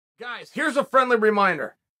Guys, here's a friendly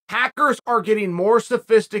reminder. Hackers are getting more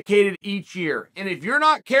sophisticated each year, and if you're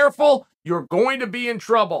not careful, you're going to be in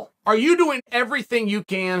trouble. Are you doing everything you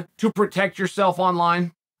can to protect yourself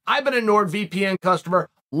online? I've been a NordVPN customer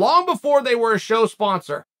long before they were a show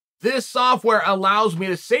sponsor. This software allows me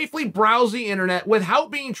to safely browse the internet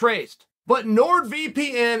without being traced. But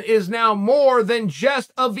NordVPN is now more than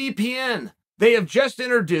just a VPN. They have just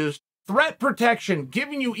introduced Threat Protection,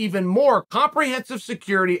 giving you even more comprehensive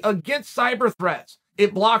security against cyber threats.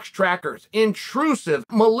 It blocks trackers, intrusive,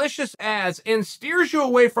 malicious ads, and steers you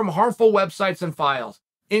away from harmful websites and files.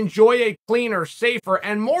 Enjoy a cleaner, safer,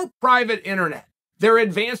 and more private internet. Their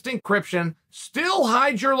advanced encryption still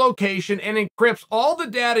hides your location and encrypts all the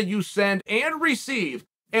data you send and receive,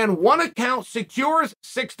 and one account secures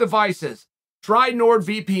 6 devices. Try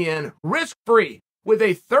NordVPN risk-free with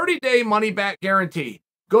a 30-day money-back guarantee.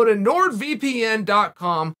 Go to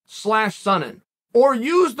nordvpn.com/Sonnen or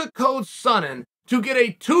use the code Sonnen to get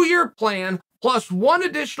a 2-year plan plus 1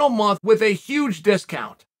 additional month with a huge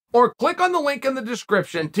discount. Or click on the link in the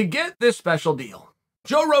description to get this special deal.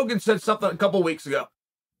 Joe Rogan said something a couple weeks ago,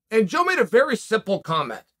 and Joe made a very simple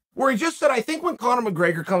comment where he just said, I think when Conor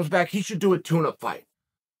McGregor comes back, he should do a tune-up fight.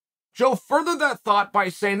 Joe furthered that thought by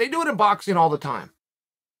saying they do it in boxing all the time.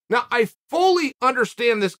 Now, I fully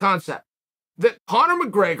understand this concept that Conor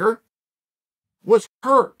McGregor was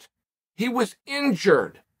hurt. He was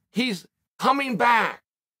injured. He's coming back.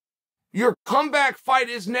 Your comeback fight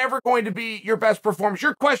is never going to be your best performance.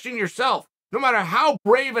 You're questioning yourself. No matter how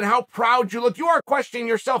brave and how proud you look, you are questioning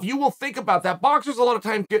yourself. You will think about that. Boxers a lot of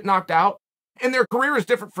times get knocked out, and their career is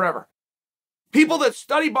different forever. People that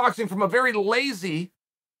study boxing from a very lazy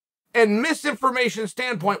and misinformation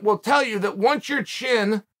standpoint will tell you that once your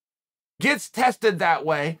chin gets tested that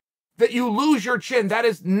way, that you lose your chin. That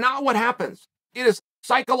is not what happens. It is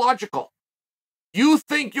psychological. You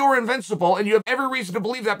think you're invincible, and you have every reason to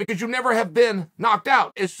believe that because you never have been knocked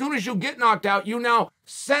out. As soon as you get knocked out, you now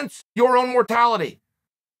sense your own mortality.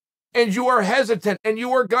 And you are hesitant, and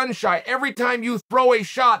you are gun-shy. Every time you throw a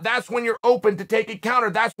shot, that's when you're open to take a counter.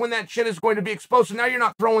 That's when that chin is going to be exposed. So now you're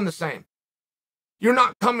not throwing the same. You're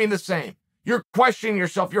not coming the same. You're questioning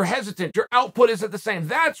yourself. You're hesitant. Your output isn't the same.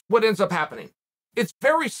 That's what ends up happening. It's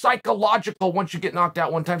very psychological once you get knocked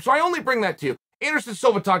out one time. So I only bring that to you. Anderson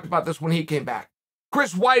Silva talked about this when he came back.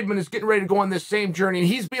 Chris Weidman is getting ready to go on this same journey, and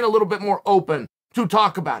he's being a little bit more open to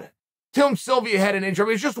talk about it. Tim Sylvia had an injury. I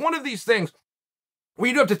mean, it's just one of these things where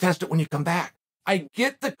you do have to test it when you come back. I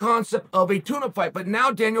get the concept of a tune-up fight, but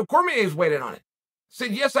now Daniel Cormier is waiting on it.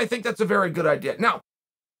 Said, yes, I think that's a very good idea. Now,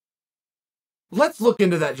 let's look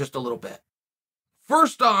into that just a little bit.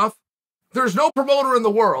 First off, there's no promoter in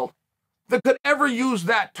the world that could ever use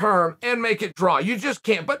that term and make it draw. You just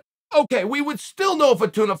can't. But, okay, we would still know if a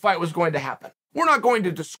tune-up fight was going to happen. We're not going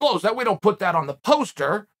to disclose that. We don't put that on the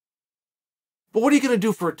poster. But what are you going to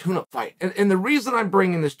do for a tune-up fight? And the reason I'm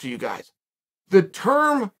bringing this to you guys, the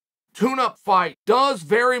term tune-up fight does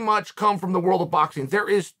very much come from the world of boxing. There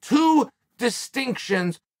is 2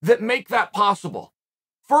 distinctions that make that possible.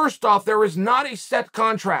 First off, there is not a set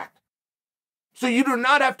contract. So you do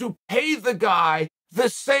not have to pay the guy the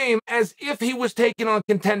same as if he was taking on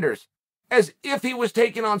contenders, as if he was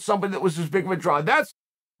taking on somebody that was as big of a draw. That's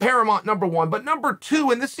paramount, number 1. But number 2,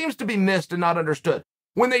 and this seems to be missed and not understood,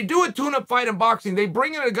 when they do a tune-up fight in boxing, they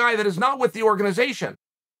bring in a guy that is not with the organization.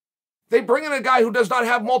 They bring in a guy who does not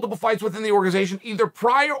have multiple fights within the organization, either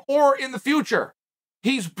prior or in the future.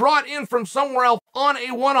 He's brought in from somewhere else on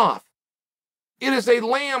a one-off. It is a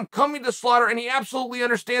lamb coming to slaughter, and he absolutely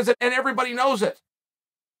understands it, and everybody knows it.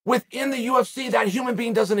 Within the UFC, that human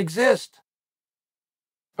being doesn't exist.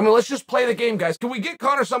 I mean, let's just play the game, guys. Can we get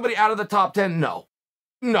Conor somebody out of the top 10? No.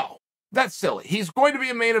 No. That's silly. He's going to be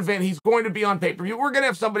a main event. He's going to be on pay-per-view. We're going to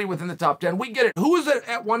have somebody within the top 10. We get it. Who is it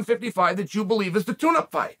at 155 that you believe is the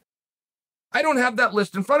tune-up fight? I don't have that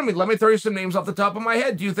list in front of me. Let me throw you some names off the top of my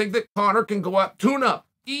head. Do you think that Conor can go up, tune-up,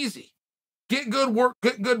 easy, get good work,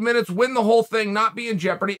 get good minutes, win the whole thing, not be in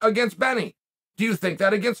jeopardy against Benny? Do you think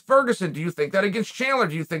that against Ferguson? Do you think that against Chandler?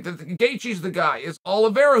 Do you think that Gaethje's the guy? Is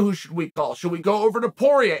Oliveira who should we call? Should we go over to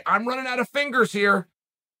Poirier? I'm running out of fingers here.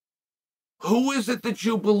 Who is it that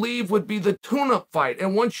you believe would be the tune-up fight?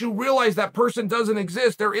 And once you realize that person doesn't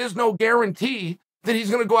exist, there is no guarantee that he's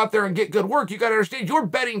going to go out there and get good work. You got to understand, you're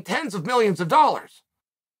betting tens of millions of dollars.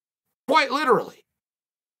 Quite literally.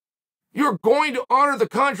 You're going to honor the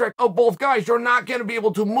contract of both guys. You're not going to be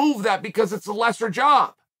able to move that because it's a lesser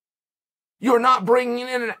job. You're not bringing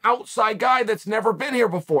in an outside guy that's never been here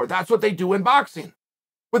before. That's what they do in boxing.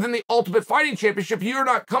 Within the Ultimate Fighting Championship, you're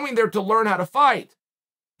not coming there to learn how to fight.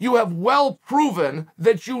 You have well proven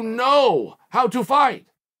that you know how to fight.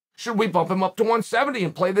 Should we bump him up to 170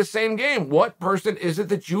 and play the same game? What person is it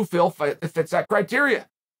that you feel fits that criteria?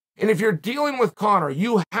 And if you're dealing with Conor,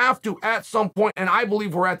 you have to, at some point, and I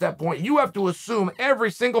believe we're at that point, you have to assume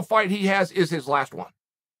every single fight he has is his last one.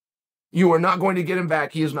 You are not going to get him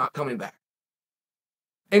back. He is not coming back.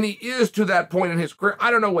 And he is to that point in his career.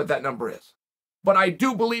 I don't know what that number is. But I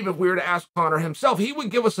do believe if we were to ask Conor himself, he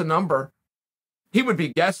would give us a number. He would be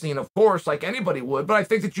guessing, of course, like anybody would. But I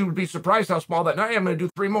think that you would be surprised how small that. Now I'm going to do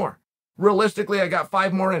 3 more. Realistically, I got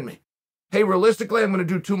 5 more in me. Hey, realistically, I'm going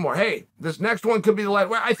to do 2 more. Hey, this next one could be the last.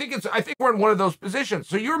 Well, I think we're in one of those positions.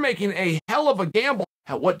 So you're making a hell of a gamble.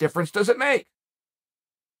 What difference does it make?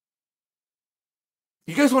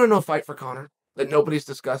 You guys want to know a fight for Conor that nobody's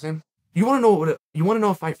discussing? You want to know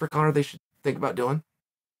a fight for Conor they should think about doing?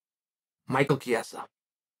 Michael Chiesa.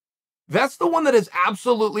 That's the one that has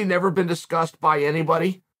absolutely never been discussed by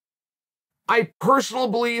anybody. I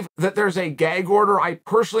personally believe that there's a gag order. I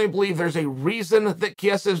personally believe there's a reason that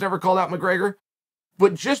Chiesa has never called out McGregor.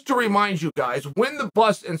 But just to remind you guys, when the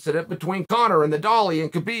bus incident between Conor and the Dolly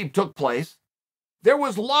and Khabib took place, there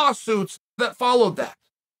was lawsuits that followed that.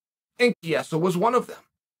 And Chiesa was one of them.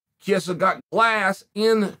 Chiesa got glass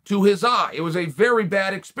into his eye. It was a very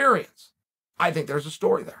bad experience. I think there's a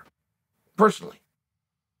story there, personally.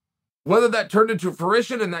 Whether that turned into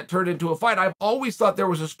fruition and that turned into a fight, I've always thought there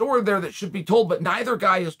was a story there that should be told, but neither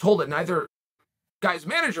guy has told it. Neither guy's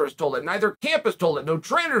manager has told it. Neither camp has told it. No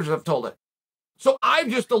trainers have told it. So I've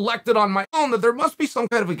just elected on my own that there must be some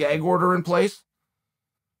kind of a gag order in place.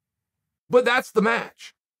 But that's the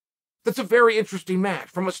match. That's a very interesting match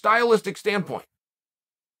from a stylistic standpoint.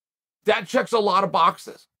 That checks a lot of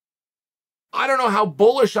boxes. I don't know how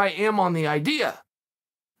bullish I am on the idea.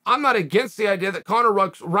 I'm not against the idea that Conor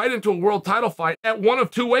runs right into a world title fight at one of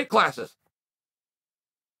 2 weight classes.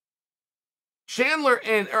 Oliveira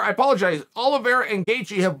and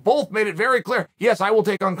Gaethje have both made it very clear, yes, I will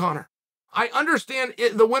take on Conor. I understand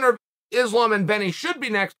the winner of Islam and Benny should be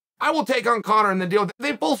next. I will take on Conor in the deal.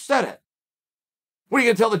 They both said it. What are you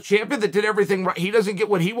going to tell the champion that did everything right? He doesn't get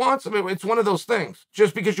what he wants? I mean, it's one of those things.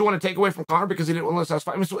 Just because you want to take away from Conor because he didn't win this last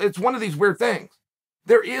fight. I mean, it's one of these weird things.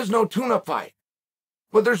 There is no tune-up fight.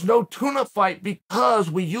 But there's no tune-up fight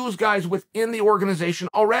because we use guys within the organization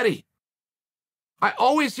already. I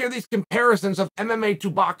always hear these comparisons of MMA to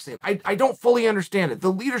boxing. I don't fully understand it.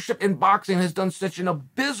 The leadership in boxing has done such an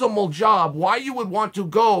abysmal job. Why you would want to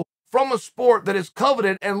go from a sport that is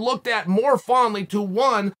coveted and looked at more fondly to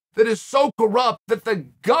one that is so corrupt that the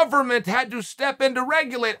government had to step in to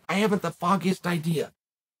regulate. I haven't the foggiest idea.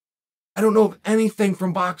 I don't know of anything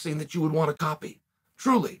from boxing that you would want to copy.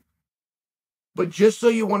 Truly. But just so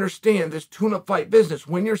you understand this tune-up fight business,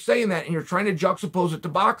 when you're saying that and you're trying to juxtapose it to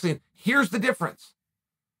boxing, here's the difference.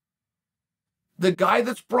 The guy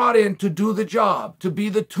that's brought in to do the job, to be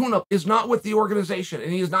the tune-up, is not with the organization,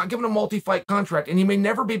 and he is not given a multi-fight contract, and he may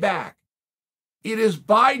never be back. It is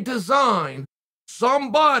by design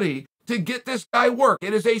somebody to get this guy work.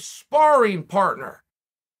 It is a sparring partner.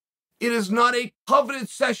 It is not a coveted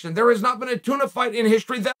session. There has not been a tune-up fight in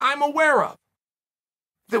history that I'm aware of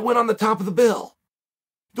that went on the top of the bill.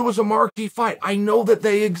 There was a marquee fight. I know that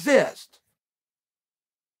they exist.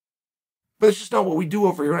 But it's just not what we do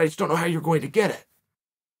over here. I just don't know how you're going to get it.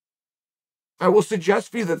 I will suggest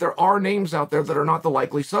for you that there are names out there that are not the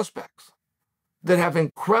likely suspects, that have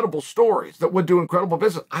incredible stories, that would do incredible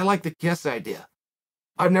business. I like the Chiesa idea.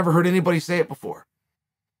 I've never heard anybody say it before.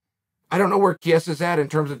 I don't know where Chiesa's at in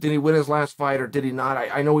terms of did he win his last fight or did he not.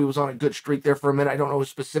 I know he was on a good streak there for a minute. I don't know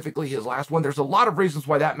specifically his last one. There's a lot of reasons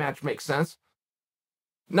why that match makes sense.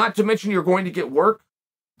 Not to mention you're going to get work.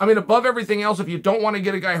 I mean, above everything else, if you don't want to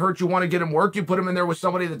get a guy hurt, you want to get him work, you put him in there with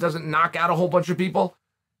somebody that doesn't knock out a whole bunch of people.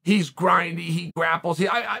 He's grindy, he grapples.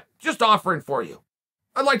 I just offering for you.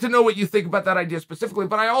 I'd like to know what you think about that idea specifically,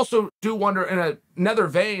 but I also do wonder in another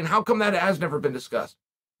vein, how come that has never been discussed?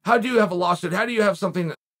 How do you have a lawsuit? How do you have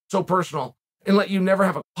something so personal and let you never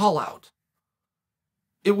have a call out?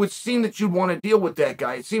 It would seem that you'd want to deal with that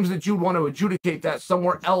guy. It seems that you'd want to adjudicate that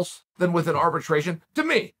somewhere else than with an arbitration. To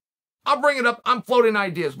me, I'll bring it up. I'm floating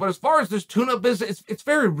ideas. But as far as this tune-up business, it's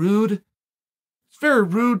very rude. It's very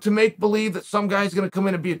rude to make believe that some guy's going to come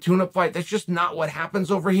in and be a tune-up fight. That's just not what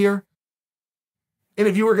happens over here. And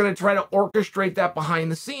if you were going to try to orchestrate that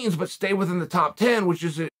behind the scenes, but stay within the top 10, which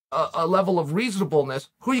is a level of reasonableness,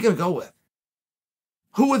 who are you going to go with?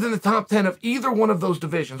 Who within the top 10 of either one of those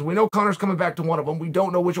divisions? We know Conor's coming back to one of them. We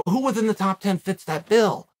don't know which one. Who within the top 10 fits that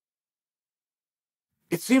bill?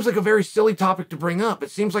 It seems like a very silly topic to bring up.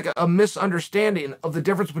 It seems like a misunderstanding of the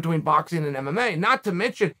difference between boxing and MMA. Not to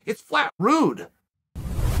mention, it's flat rude.